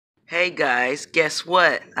Hey guys, guess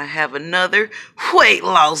what? I have another weight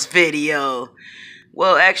loss video.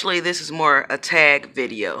 Well, actually, this is more a tag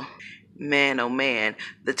video. Man, oh man,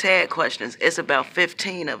 the tag questions, it's about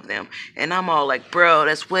 15 of them. And I'm all like, bro,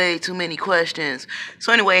 that's way too many questions.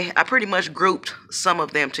 So anyway, I pretty much grouped some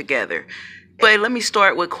of them together. But let me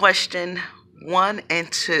start with question 1 and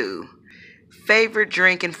 2. Favorite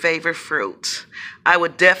drink and favorite fruits. I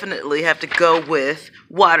would definitely have to go with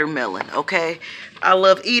watermelon, okay? I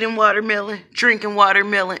love eating watermelon, drinking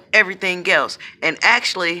watermelon, everything else. And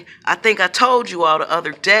actually, I think I told you all the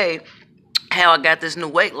other day how I got this new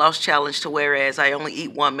weight loss challenge to whereas I only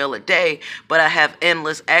eat 1 meal a day, but I have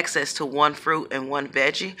endless access to 1 fruit and 1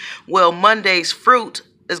 veggie. Well, Monday's fruit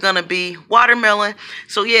is gonna be watermelon.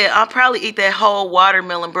 So yeah, I'll probably eat that whole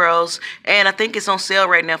watermelon, bros. And I think it's on sale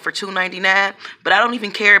right now for $2.99. But I don't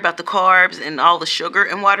even care about the carbs and all the sugar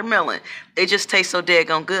in watermelon. It just tastes so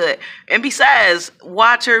daggone good. And besides,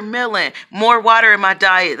 watermelon, more water in my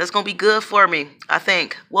diet. That's gonna be good for me, I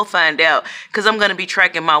think. We'll find out. Because I'm gonna be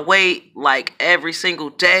tracking my weight like every single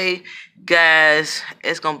day. Guys,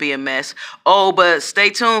 it's gonna be a mess. Oh, but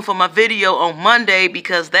stay tuned for my video on Monday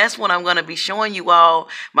because that's when I'm gonna be showing you all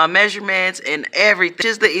my measurements and everything. Which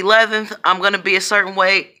is the 11th. I'm gonna be a certain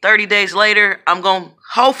weight. 30 days later, I'm gonna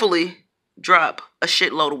hopefully drop a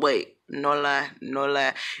shitload of weight. No lie, no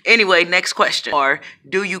lie. Anyway, next question.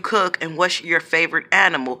 Do you cook and what's your favorite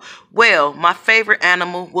animal? Well, my favorite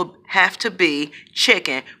animal would have to be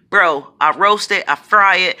chicken. Bro, I roast it, I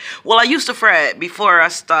fry it. Well, I used to fry it before I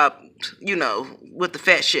stopped, you know, with the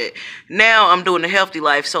fat shit. Now I'm doing the healthy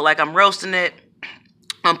life. So like I'm roasting it.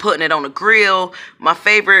 I'm putting it on a grill. My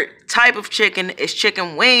favorite type of chicken is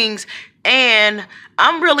chicken wings. And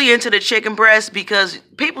I'm really into the chicken breast because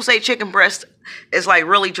people say chicken breast is like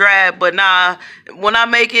really dry, but nah, when I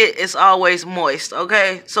make it, it's always moist,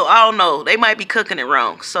 okay? So I don't know. They might be cooking it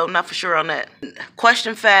wrong. So not for sure on that.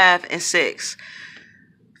 Question 5 and 6.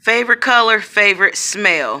 Favorite color, favorite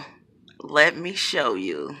smell. Let me show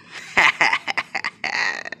you.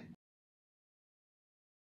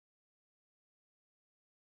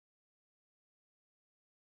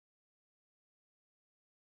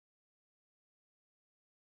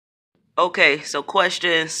 Okay, so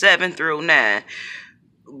question 7 through 9.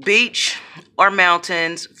 Beach or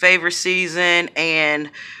mountains, favorite season,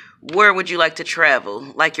 and where would you like to travel?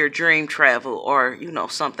 Like your dream travel or, you know,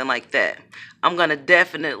 something like that. I'm going to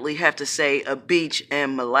definitely have to say a beach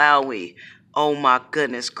in Malawi. Oh my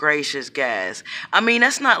goodness gracious, guys. I mean,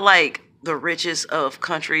 that's not like the richest of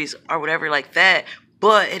countries or whatever like that.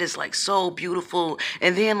 But it is like so beautiful.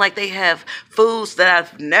 And then like they have foods that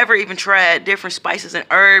I've never even tried. Different spices and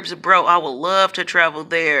herbs. Bro, I would love to travel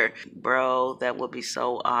there. Bro, that would be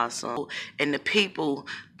so awesome. And the people.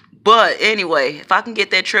 But anyway, if I can get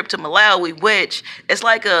that trip to Malawi, which it's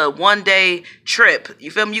like a 1-day trip. You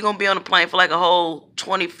feel me? You're going to be on a plane for like a whole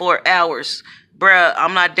 24 hours. Bruh,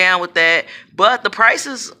 I'm not down with that. But the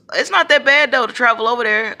prices, it's not that bad, though, to travel over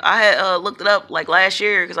there. I had looked it up, like, last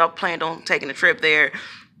year because I planned on taking a trip there.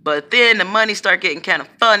 But then the money started getting kind of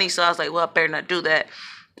funny, so I was like, well, I better not do that.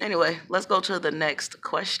 Anyway, let's go to the next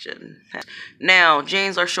question. Now,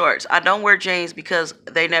 jeans or shorts? I don't wear jeans because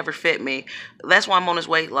they never fit me. That's why I'm on this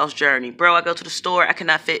weight loss journey. Bro, I go to the store, I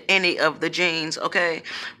cannot fit any of the jeans, okay?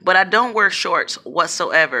 But I don't wear shorts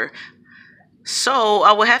whatsoever. So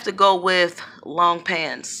I would have to go with long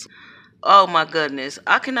pants. Oh my goodness.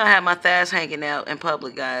 I cannot have my thighs hanging out in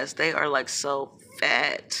public, guys. They are like so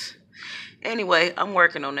fat. Anyway, I'm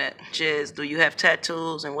working on that. Just, do you have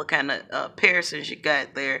tattoos and what kind of piercings you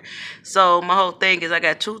got there? So my whole thing is I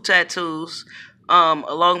got 2 tattoos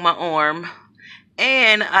along my arm.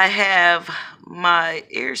 And I have my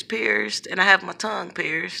ears pierced and I have my tongue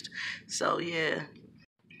pierced. So yeah.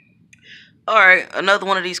 Alright, another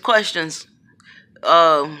one of these questions.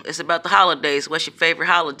 It's about the holidays. What's your favorite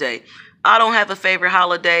holiday? I don't have a favorite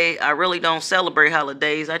holiday. I really don't celebrate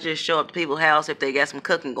holidays. I just show up to people's house if they got some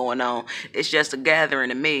cooking going on. It's just a gathering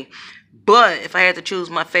to me. But if I had to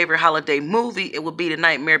choose my favorite holiday movie, it would be The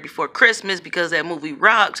Nightmare Before Christmas because that movie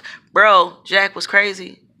rocked. Bro, Jack was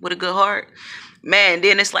crazy with a good heart. Man,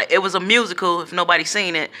 then it's like, it was a musical if nobody's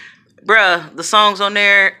seen it. Bruh, the songs on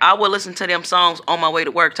there, I would listen to them songs on my way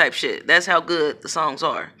to work type shit. That's how good the songs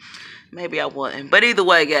are. Maybe I wouldn't. But either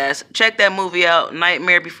way, guys, check that movie out,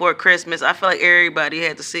 Nightmare Before Christmas. I feel like everybody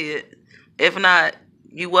had to see it. If not,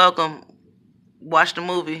 you welcome. Watch the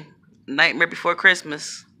movie, Nightmare Before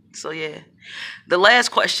Christmas. So, yeah. The last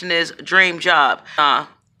question is dream job. I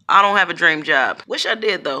don't have a dream job. Wish I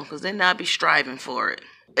did, though, because then I'd be striving for it.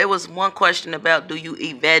 It was one question about do you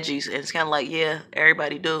eat veggies? And it's kind of like, yeah,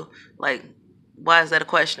 everybody do. Like, why is that a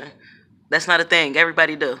question? That's not a thing.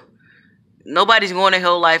 Everybody do. Nobody's going their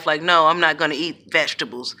whole life like, no, I'm not going to eat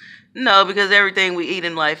vegetables. No, because everything we eat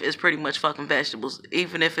in life is pretty much fucking vegetables,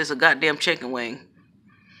 even if it's a goddamn chicken wing.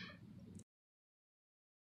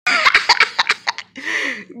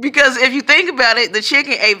 Because if you think about it, the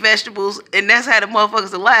chicken ate vegetables, and that's how the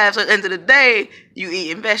motherfuckers alive. So at the end of the day, you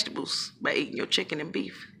eating vegetables by eating your chicken and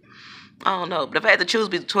beef. I don't know, but if I had to choose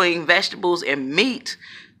between vegetables and meat,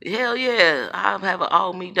 hell yeah, I'll have an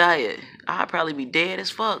all meat diet. I'd probably be dead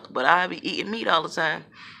as fuck, but I'd be eating meat all the time.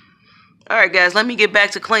 Alright guys, let me get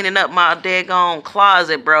back to cleaning up my daggone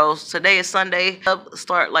closet, bro. Today is Sunday. I'll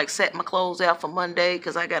start like setting my clothes out for Monday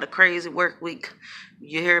because I got a crazy work week.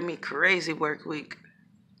 You hear me? Crazy work week.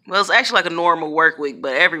 Well, it's actually like a normal work week,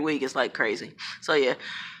 but every week it's like crazy. So yeah.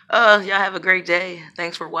 Y'all have a great day.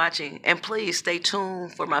 Thanks for watching. And please stay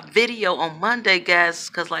tuned for my video on Monday, guys,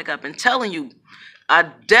 because like I've been telling you,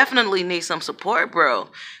 I definitely need some support, bro.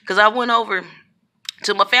 Because I went over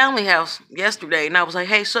to my family house yesterday, and I was like,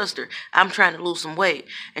 hey, sister, I'm trying to lose some weight.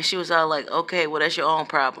 And she was all like, okay, well, that's your own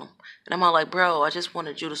problem. And I'm all like, bro, I just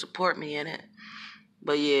wanted you to support me in it.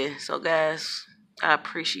 But yeah, so guys, I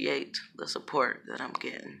appreciate the support that I'm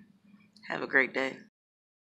getting. Have a great day.